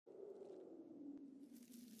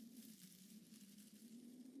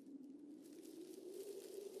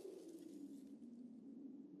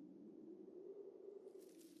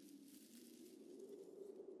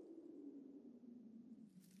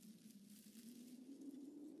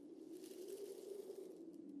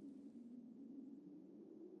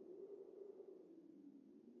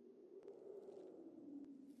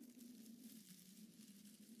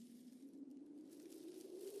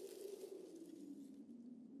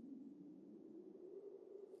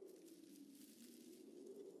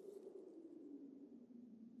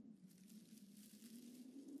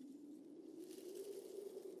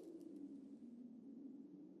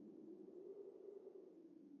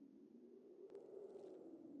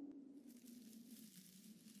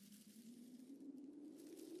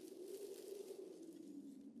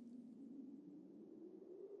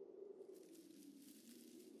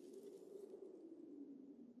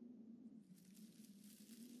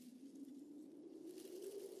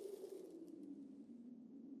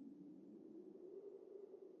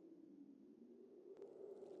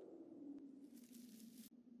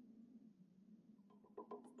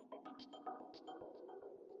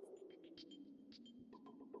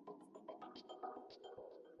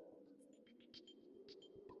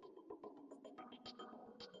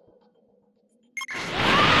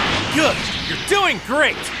doing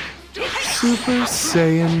great! Super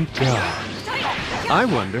Saiyan God. I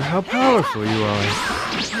wonder how powerful you are.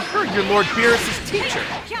 I heard you're Lord Beerus' teacher.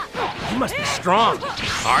 You must be strong.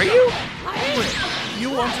 Are you? Wait,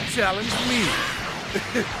 you want to challenge me?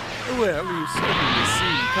 Well, you certainly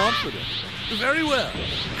seem confident. Very well.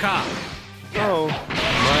 Come. Oh,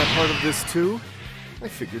 am I a part of this too? I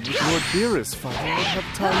figured with Lord Beerus fighting I'd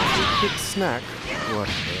have time for a quick snack.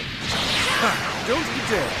 Whatever. Don't you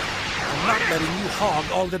dare. I'm not letting you hog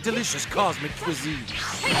all the delicious cosmic cuisine.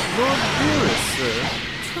 Lord Beerus, sir,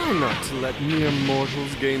 try not to let mere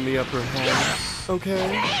mortals gain the upper hand,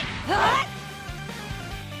 okay?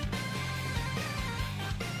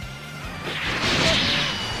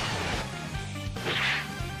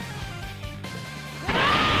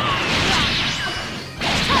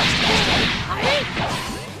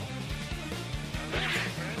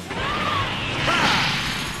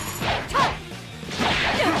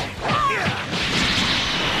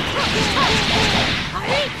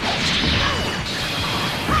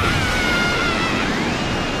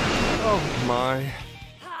 Oh my.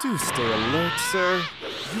 Do stay alert, sir.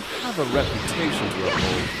 You have a reputation to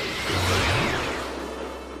uphold.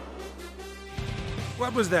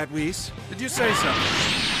 What was that, Whis? Did you say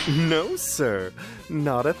something? No, sir.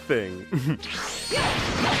 Not a thing.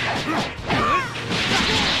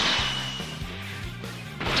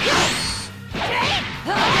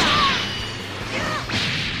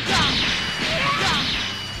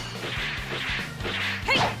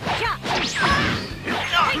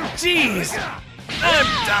 Jeez! I'm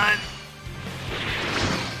done!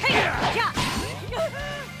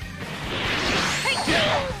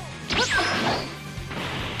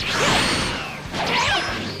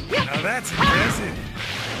 Now that's impressive.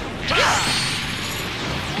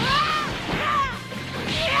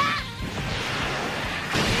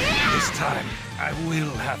 This time, I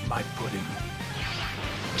will have my pudding.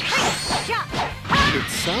 It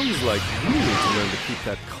sounds like you need to learn to keep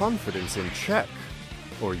that confidence in check,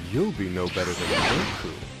 or you'll be no better than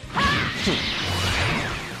Goku.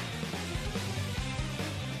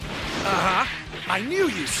 Uh-huh. I knew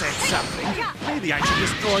you said something. Maybe I should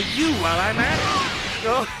destroy you while I'm at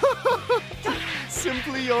it.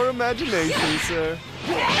 Simply your imagination, sir.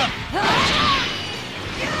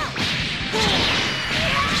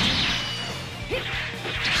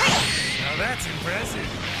 Now that's impressive.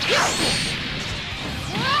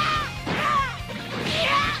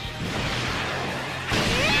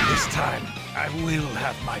 This time, I will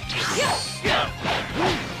have my pudding.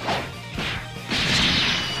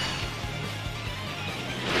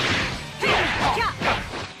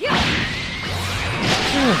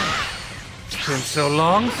 It's been so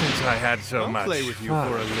long since I had so much. I'll play with you for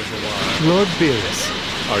a little while. Lord Beerus,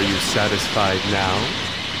 are you satisfied now?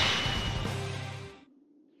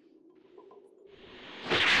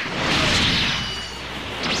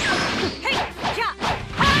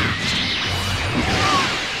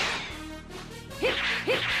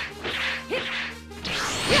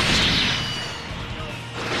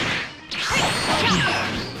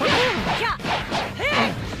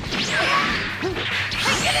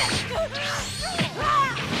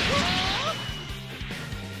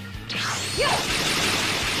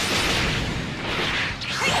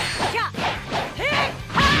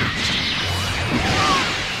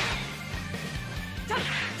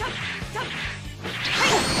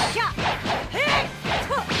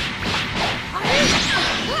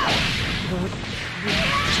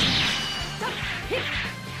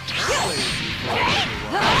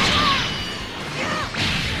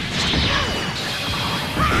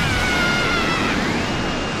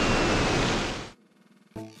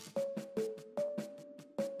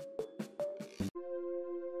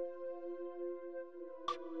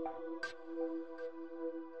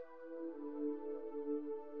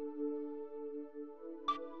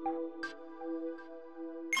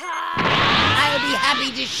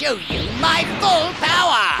 Happy to show you my full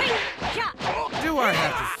power! Do I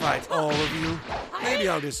have to fight all of you? Maybe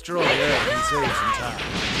I'll destroy Earth and save some time.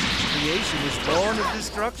 Creation is born of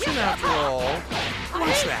destruction after all.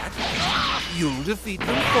 What's that? You'll defeat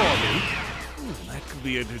them for me? That could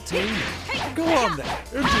be entertaining. Go on then,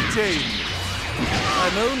 entertain me.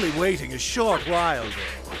 I'm only waiting a short while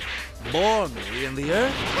though. Born me in the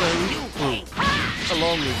Earth goes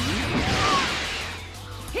along with you.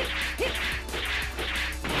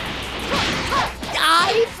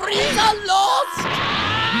 Frieza lost!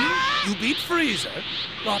 You beat Frieza?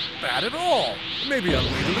 Not bad at all. Maybe I'll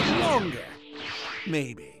wait a little longer.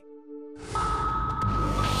 Maybe.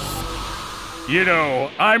 You know,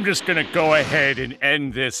 I'm just gonna go ahead and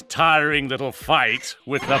end this tiring little fight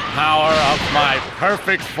with the power of my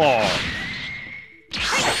perfect form.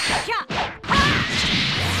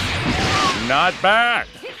 Not bad.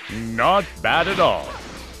 Not bad at all.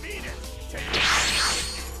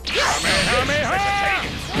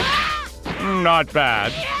 Not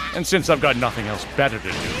bad. And since I've got nothing else better to do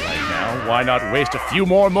right now, why not waste a few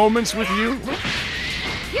more moments with you?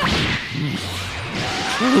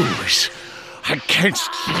 Lose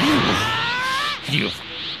against you? You've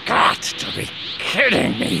got to be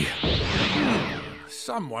kidding me.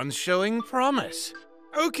 Someone's showing promise.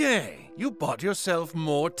 Okay, you bought yourself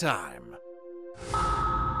more time.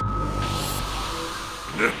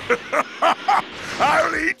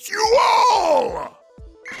 I'll eat you all!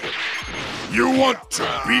 You want to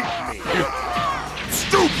beat me?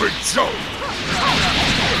 Stupid joke!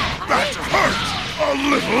 That hurt a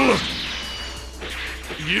little!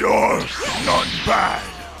 You're not bad!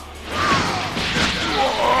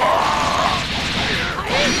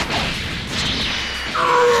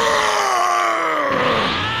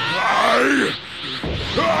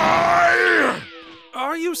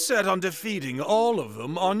 Are you set on defeating all of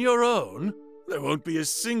them on your own? There won't be a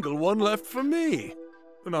single one left for me.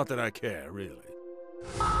 Not that I care, really.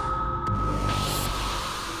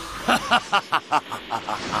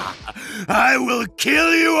 I will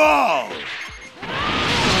kill you all!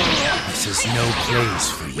 This is no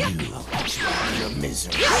place for you, your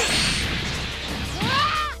misery.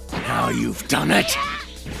 Now you've done it.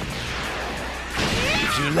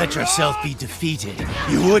 If you let yourself be defeated,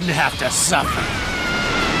 you wouldn't have to suffer.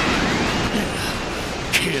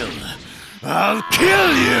 I'll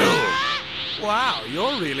kill you! Wow,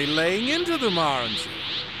 you're really laying into them, aren't you?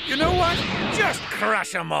 You know what? Just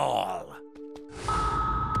crush them all.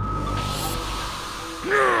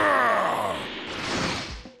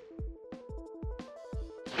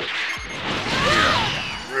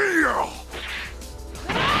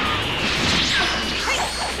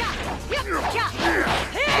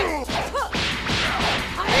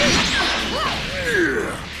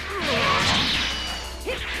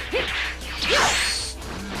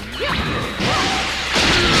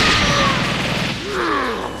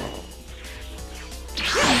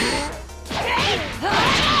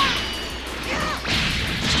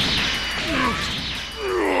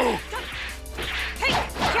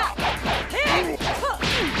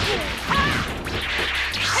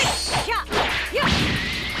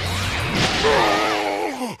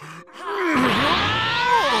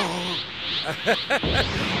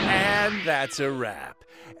 And that's a wrap.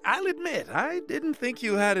 I'll admit, I didn't think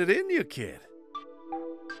you had it in you, kid.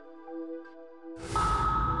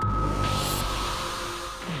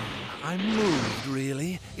 I'm moved,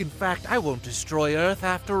 really. In fact, I won't destroy Earth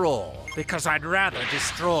after all, because I'd rather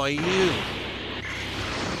destroy you.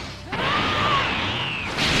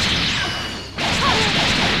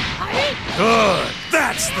 Good,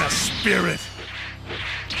 that's the spirit!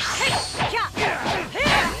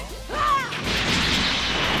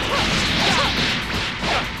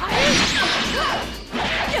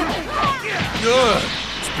 Good.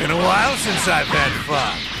 It's been a while since I've had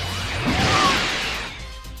fun.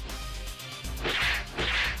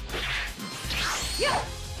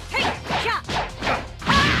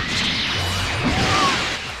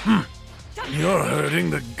 You're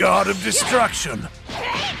hurting the god of destruction.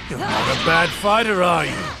 You're not a bad fighter, are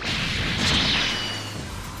you?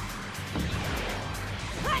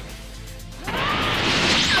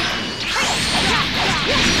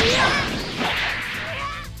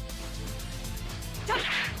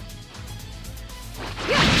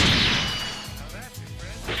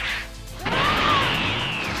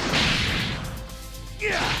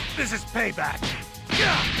 This is payback.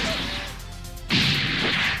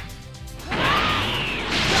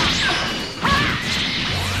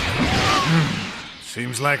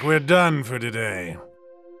 Seems like we're done for today.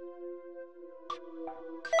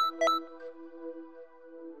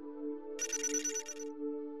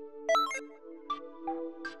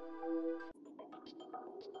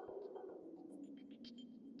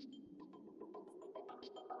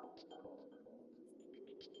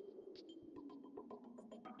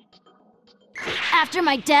 After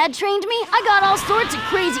my dad trained me, I got all sorts of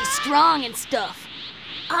crazy strong and stuff.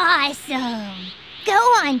 Awesome!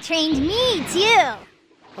 Gohan trained me, too!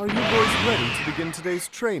 Are you boys ready to begin today's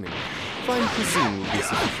training? Fine cuisine will be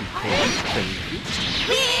sufficient pain, thank you.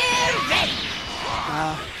 We're ready!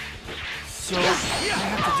 So I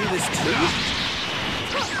have to do this too?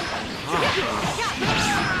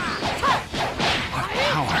 What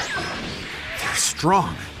power! They're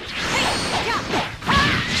strong.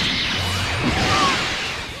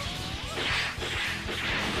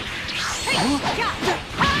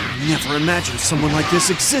 I never imagined someone like this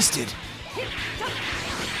existed.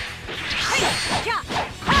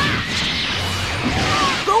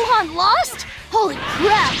 Holy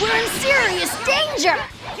crap, we're in serious danger!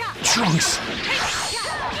 Trunks,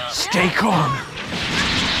 stay calm.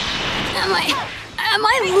 Am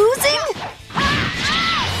I losing?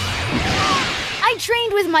 I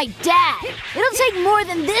trained with my dad. It'll take more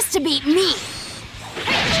than this to beat me.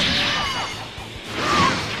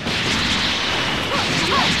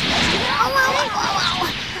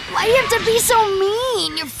 Why do you have to be so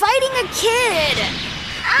mean? You're fighting a kid.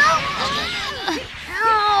 Ow!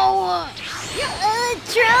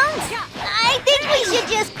 Trunks, I think we should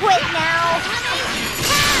just quit now.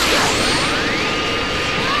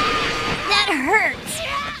 That hurts,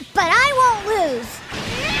 but I won't lose.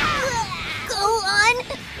 Go on,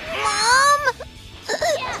 Mom.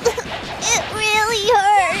 It really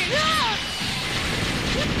hurts.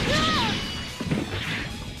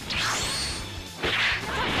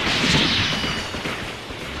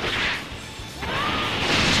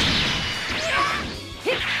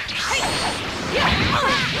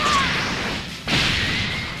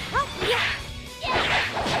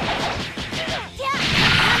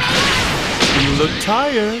 You look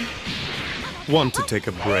tired. Want to take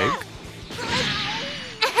a break?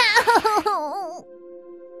 Ow!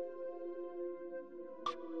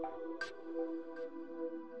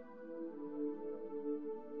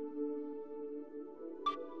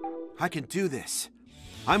 I can do this.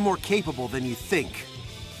 I'm more capable than you think.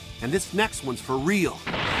 And this next one's for real.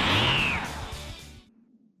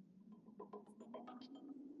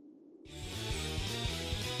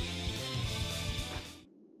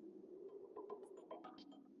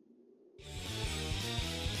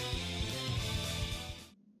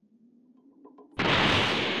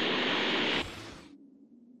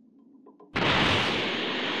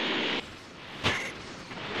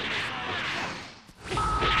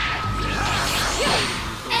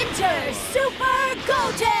 Enter Super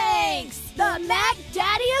Gotenks, the Mac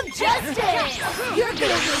Daddy of Justice. You're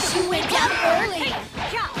gonna wish you went down early.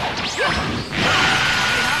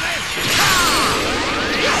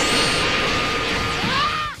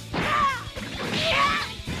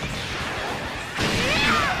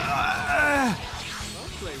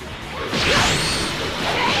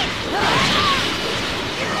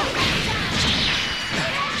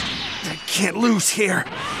 I can't lose here.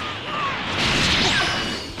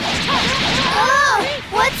 Oh,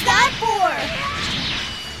 what's that for?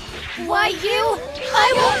 Why you?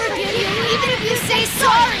 I won't forgive you even if you say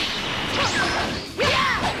sorry.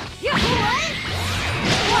 What?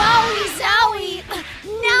 Wowie zowie!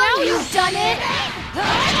 Now you've done it.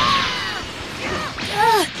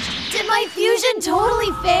 Did my fusion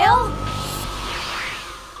totally fail?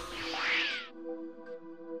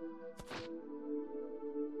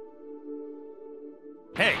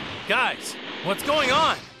 Hey, guys, what's going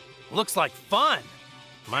on? Looks like fun.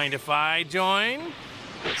 Mind if I join?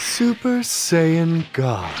 Super Saiyan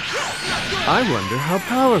God. I wonder how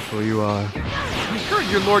powerful you are. We heard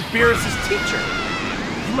you're Lord Beerus' teacher.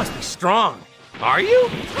 You must be strong. Are you?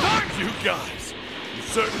 You guys, you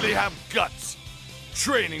certainly have guts.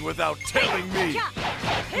 Training without telling me.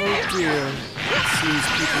 Oh dear. It seems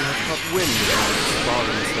people have caught wind of all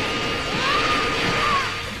this sparring.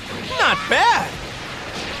 Not bad.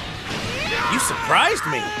 You surprised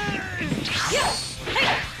me.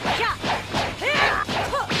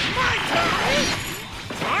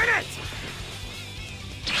 Darn it!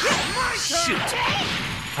 Shoot.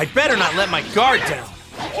 I better not let my guard down.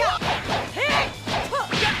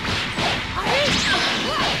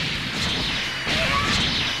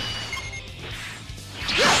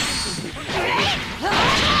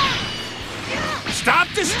 Stop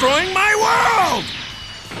destroying my world!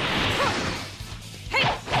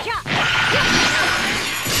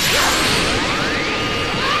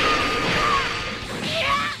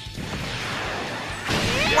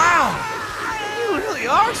 Wow! You really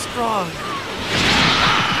are strong.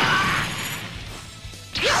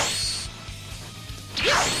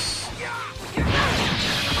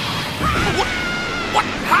 What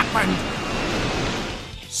happened?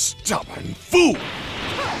 Stubborn fool!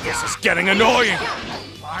 This is getting annoying.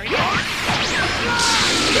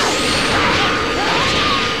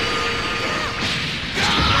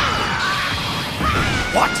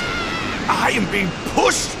 What? I am being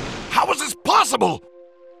pushed? How is this possible?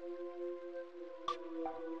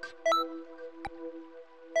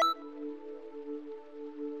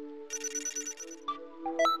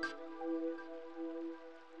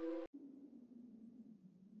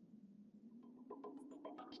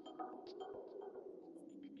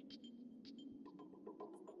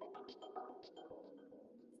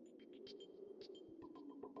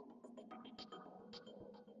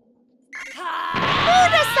 Who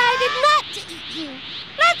decided not to eat you?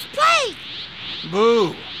 Let's play!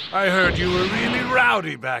 Boo! I heard you were really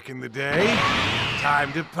rowdy back in the day.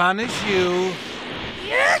 Time to punish you.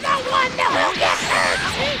 You're the one who'll get hurt!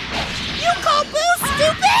 You call Boo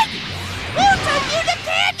stupid? Boo took you to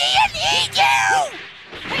candy and eat you!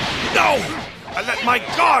 No! I let my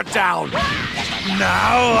guard down!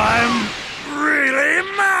 Now I'm really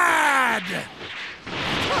mad!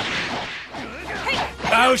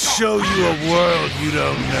 I'll show you a world you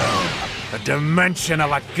don't know. A dimension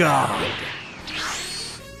of a god.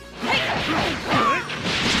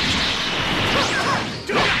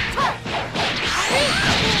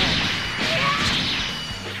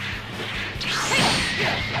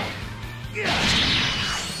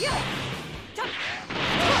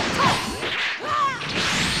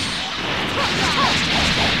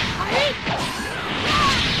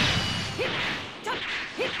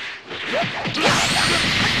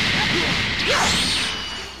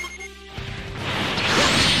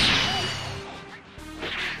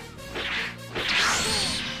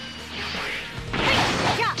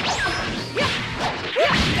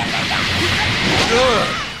 Good.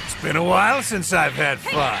 It's been a while since I've had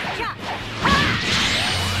fun.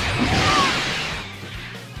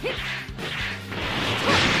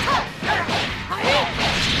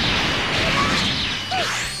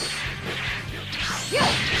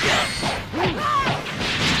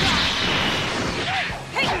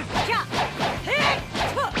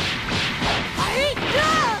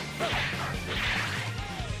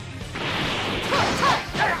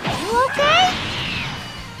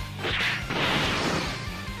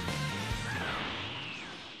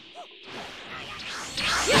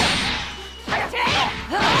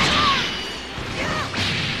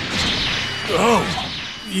 Oh,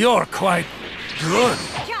 you're quite good.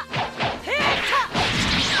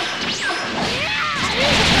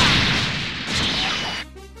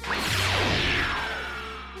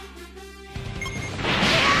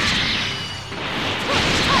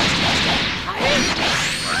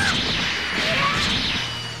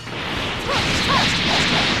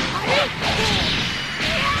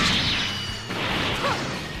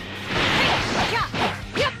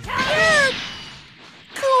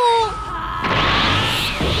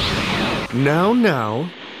 Now,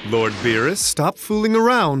 Lord Beerus, stop fooling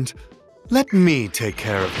around. Let me take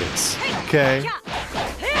care of this, okay?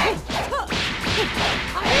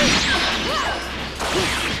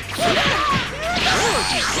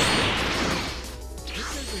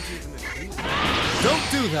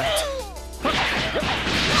 Don't do that!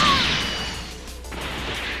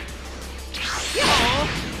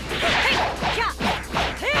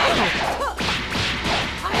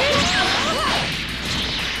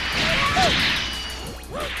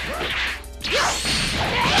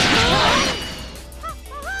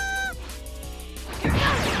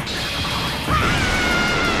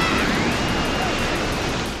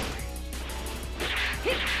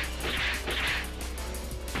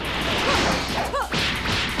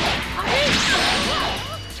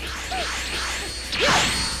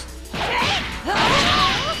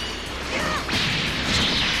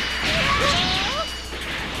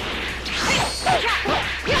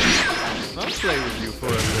 I'll play with you for a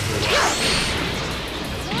little while.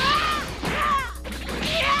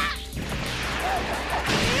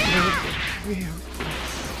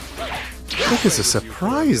 It is a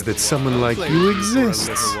surprise that someone like you exists.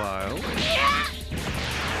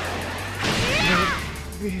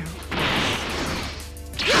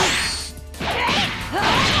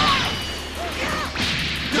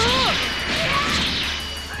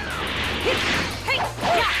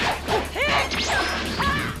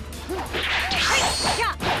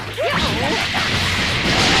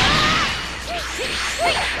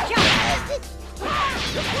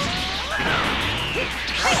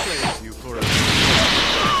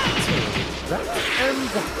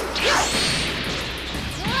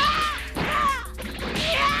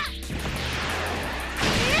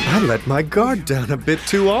 I let my guard down a bit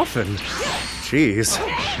too often. Jeez,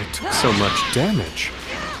 I took so much damage.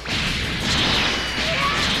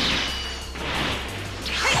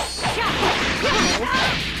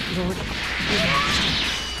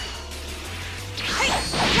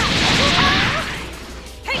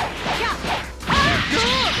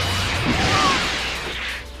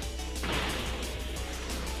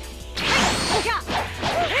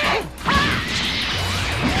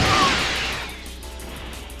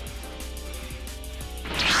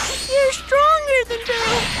 You're stronger than Boo!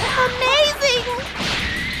 Amazing!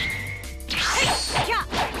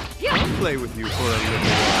 I'll play with you for a little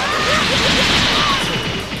while.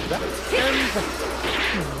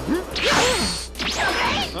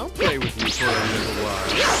 I'll play with you for a little while.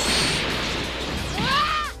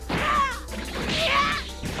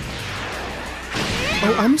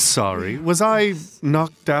 Oh, I'm sorry. Was I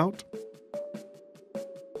knocked out?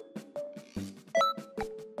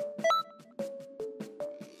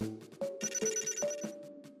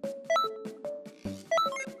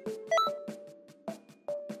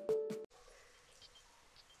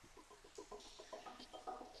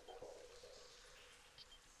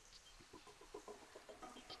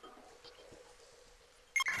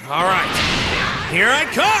 All right, here I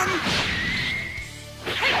come!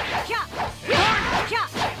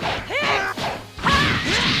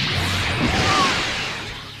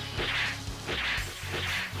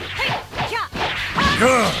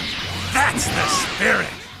 Good! That's the spirit!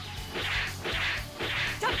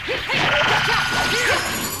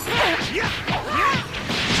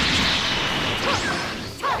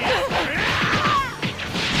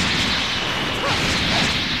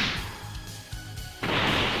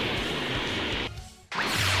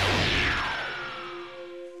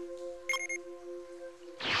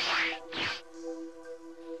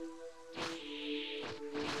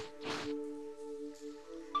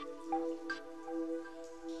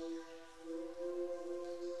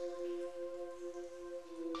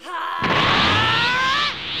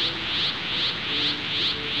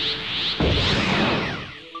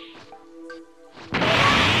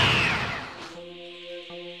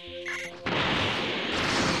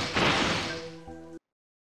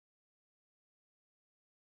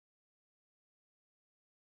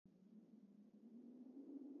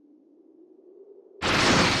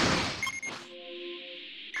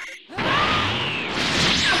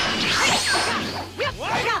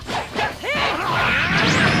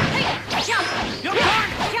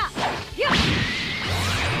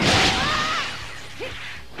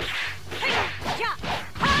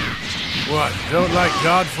 What, don't like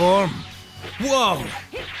God form? Whoa!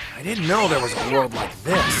 I didn't know there was a world like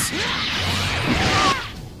this.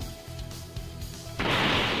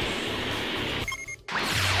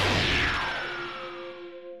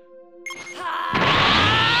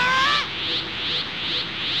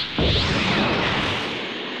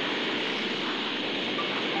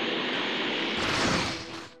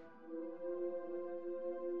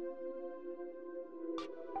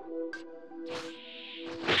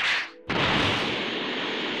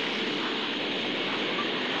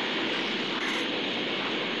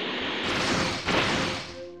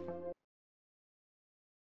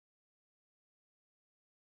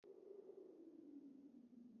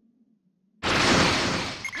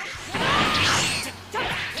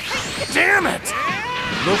 Damn it!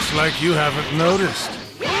 Looks like you haven't noticed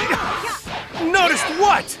Noticed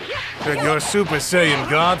what? that your Super Saiyan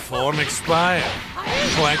God form expired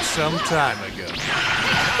quite some time ago.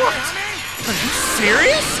 What? Are you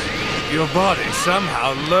serious? Your body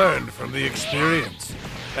somehow learned from the experience,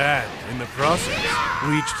 and in the process,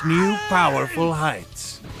 reached new powerful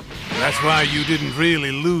heights. That's why you didn't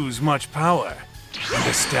really lose much power.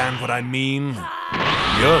 Understand what I mean?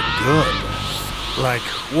 You're good. Like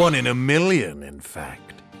 1 in a million, in fact.